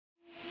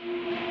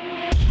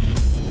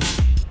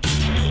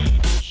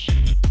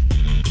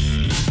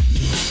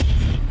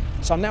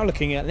So I'm now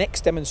looking at an X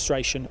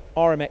demonstration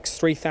RMX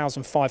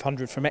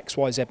 3500 from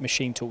XYZ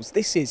Machine Tools.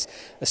 This is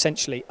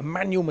essentially a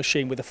manual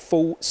machine with a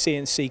full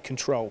CNC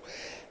control.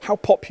 How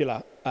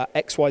popular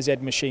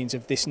XYZ machines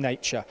of this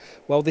nature?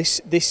 Well,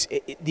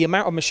 the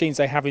amount of machines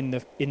they have in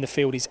the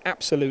field is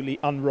absolutely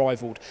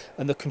unrivaled,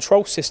 and the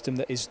control system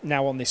that is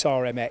now on this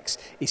RMX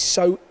is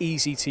so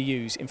easy to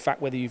use. In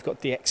fact, whether you've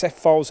got DXF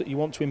files that you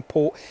want to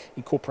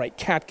incorporate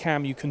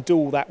CAD/CAM, you can do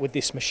all that with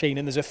this machine.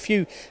 And there's a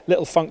few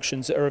little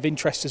functions that are of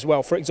interest as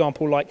well. For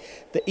example, like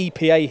the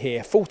EPA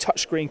here, full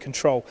touchscreen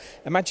control.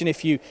 Imagine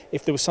if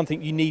there was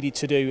something you needed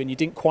to do and you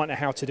didn't quite know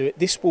how to do it.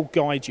 This will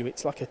guide you.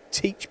 It's like a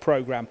teach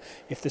program.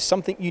 If there's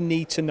something you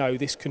need to know,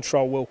 this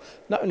control will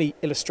not only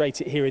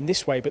illustrate it here in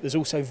this way, but there's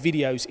also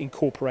videos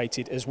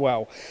incorporated as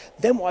well.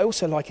 Then what I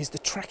also like is the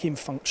tracking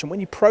function.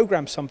 When you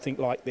program something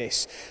like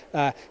this,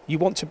 you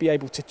want to be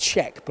able to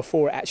check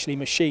before it actually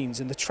machines,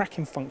 and the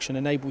tracking function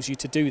enables you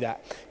to do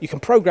that. You can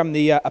program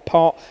the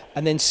part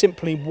and then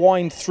simply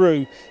wind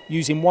through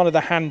using one of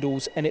the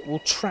handles, and it will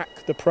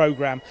track the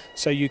program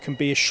so you can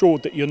be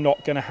assured that you're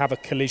not going to have a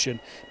collision.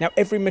 Now,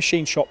 every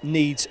machine shop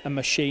needs a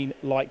machine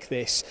like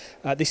this.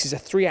 This is a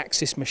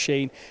 3-axis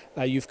machine.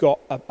 You've got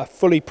a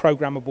fully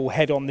programmable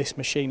head on this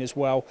machine as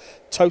well.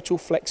 Total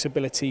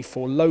flexibility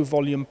for low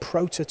volume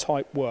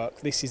prototype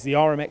work. This is the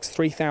RMX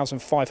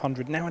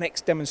 3500, now an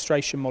X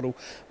demonstration model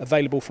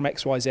available from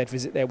XYZ.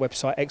 Visit their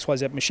website,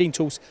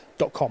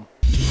 xyzmachinetools.com.